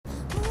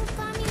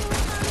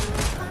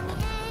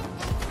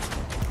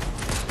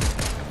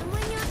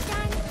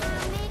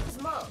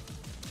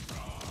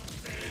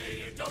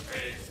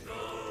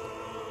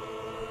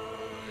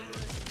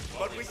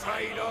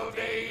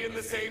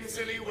same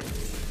silly way.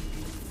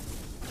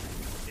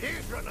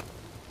 Here's run.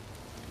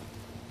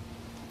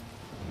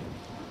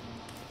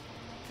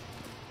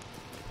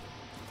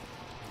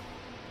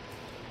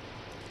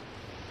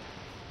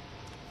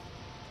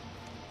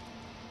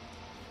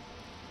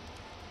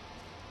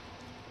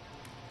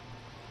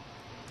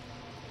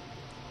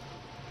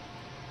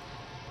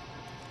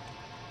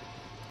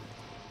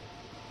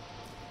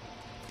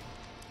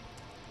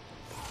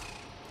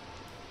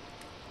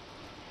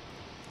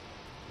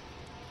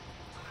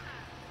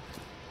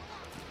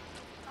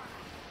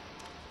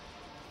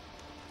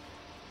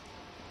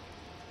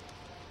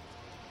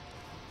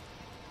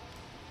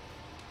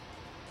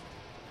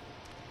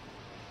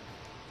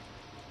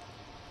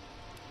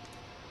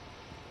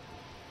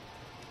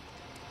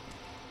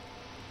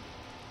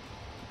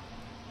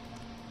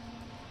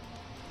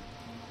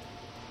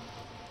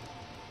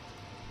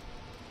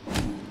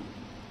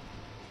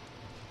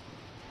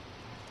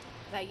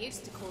 They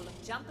used to call them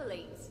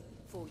jumperlees,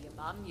 before your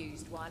mum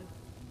used one.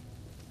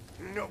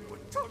 No one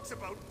talks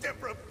about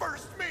Deborah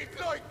first mate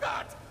like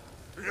that!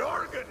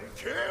 You're getting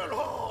killed!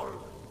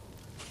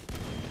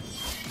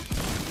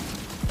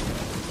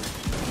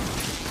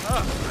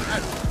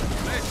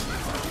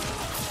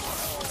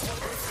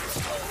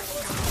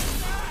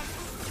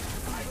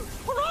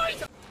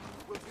 Right!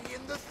 We'll be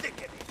in the thick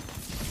of it.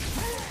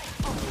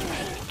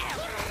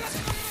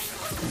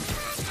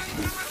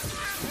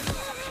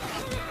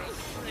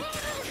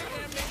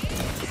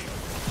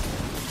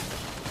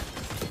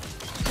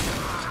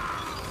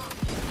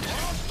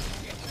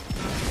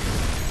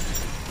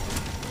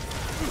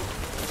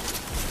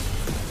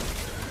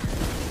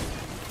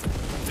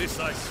 This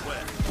I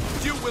swear,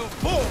 you will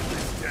fall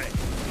this day!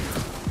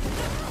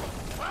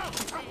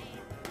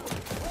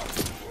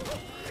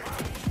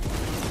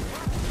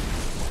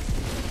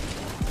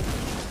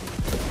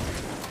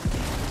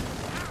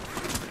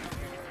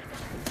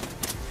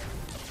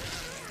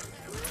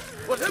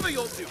 Whatever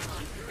you're doing,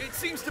 it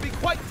seems to be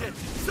quite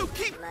deadly, so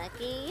keep...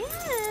 Lucky you.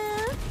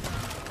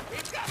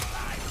 We've got a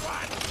live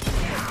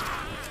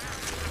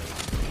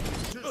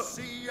one! To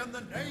see, and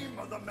the name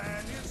of the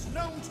man is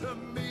known to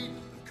me.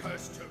 The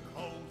curse took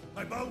hold,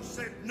 my bow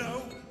said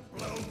no.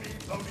 Blow me,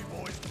 bony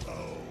boys,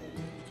 blow.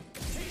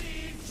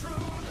 He's true,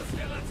 the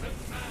skeleton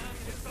man,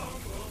 his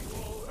song will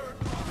roll her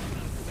across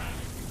the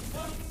sand.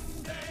 One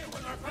day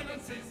when our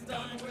penance is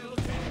done, we'll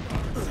take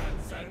our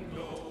chance and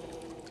go.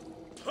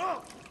 Ha!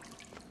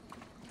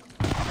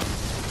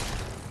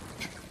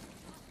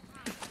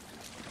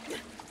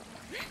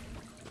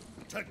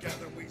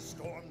 Together we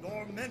stormed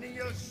o'er many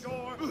a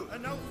shore,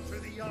 and out to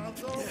the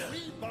other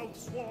we both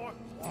swore.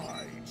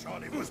 Why,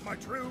 Charlie was my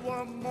true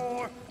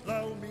amour.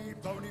 Blow me,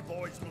 bony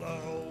boys,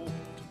 blow.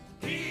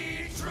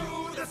 He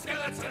drew the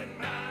skeleton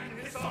man,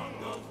 his song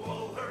of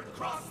woe heard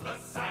across the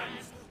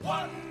sands.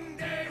 One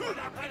day when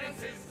our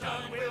penance is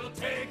done, we'll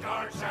take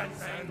our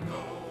chance and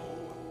go.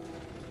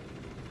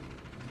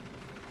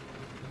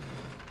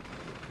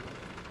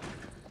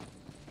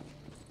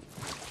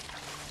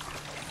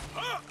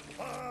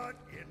 But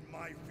in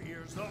my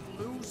fears of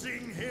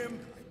losing him,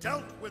 I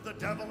dealt with the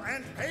devil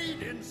and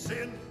paid in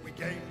sin. We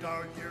gained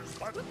our years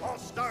but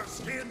lost our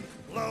skin.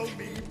 Blow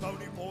me,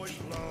 bony boys,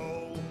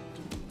 blow.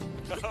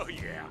 Oh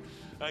yeah,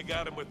 I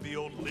got him with the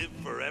old live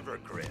forever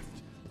grift.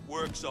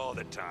 Works all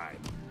the time.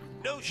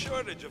 No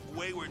shortage of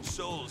wayward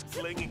souls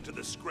clinging to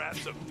the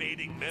scraps of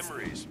fading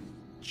memories.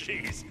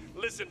 Jeez,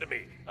 listen to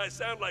me. I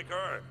sound like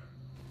her.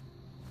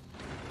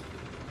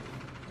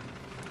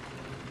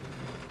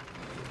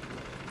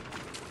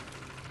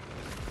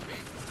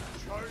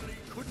 Charlie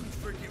couldn't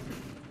forgive me.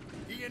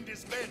 He and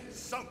his men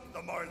sunk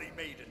the Marley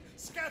Maiden,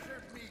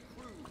 scattered me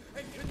crew,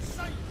 and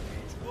consigned me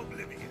to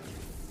oblivion.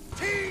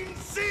 Teen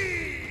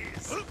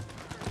Seas!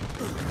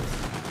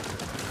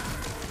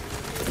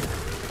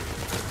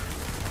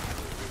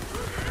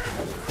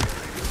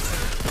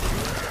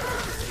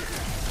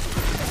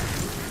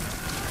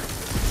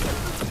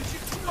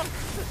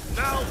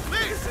 Now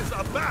this is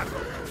a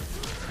battle!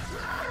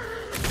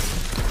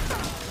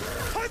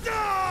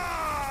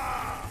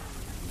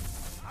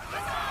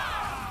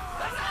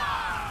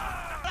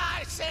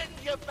 I send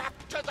you back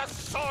to the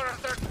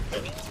Sword.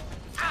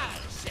 I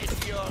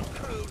send your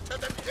crew to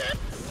the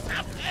depths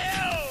of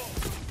hell!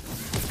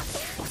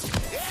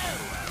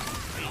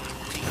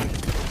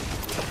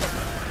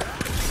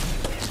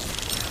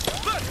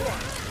 That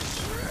one!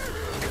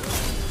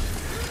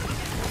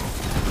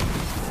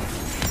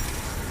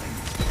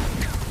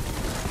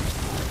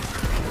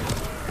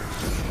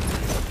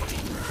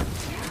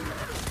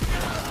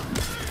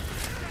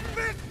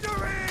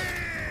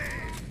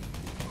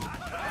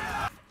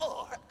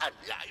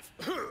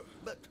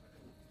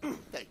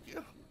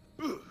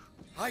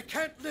 I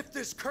can't lift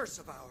this curse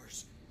of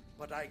ours,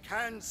 but I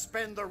can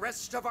spend the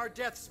rest of our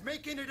deaths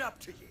making it up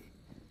to ye.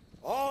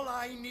 All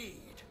I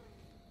need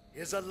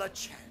is a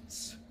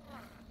LaChance.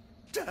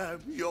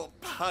 Damn your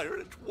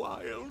pirate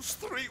wiles,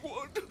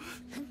 3-1.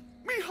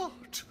 Me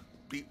heart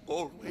be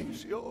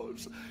always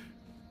yours.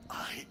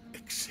 I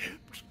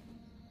accept.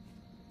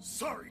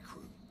 Sorry,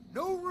 crew.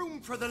 No room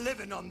for the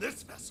living on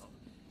this vessel.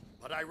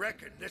 But I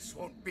reckon this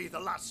won't be the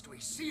last we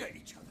see of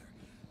each other.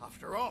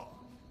 After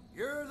all,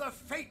 you're the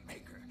Fate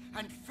Maker,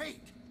 and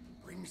fate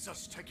brings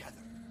us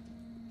together.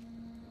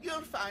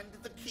 You'll find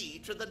the key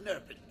to the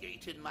Nerpin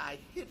Gate in my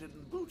hidden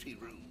booty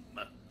room.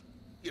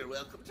 You're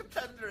welcome to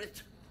plunder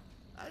it.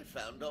 I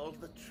found all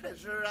the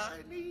treasure I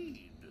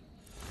need.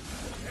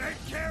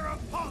 Take care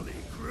of Polly,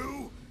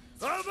 crew!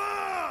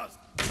 Avast!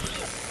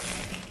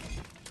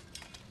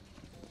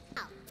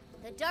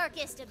 The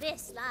darkest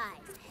abyss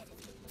lies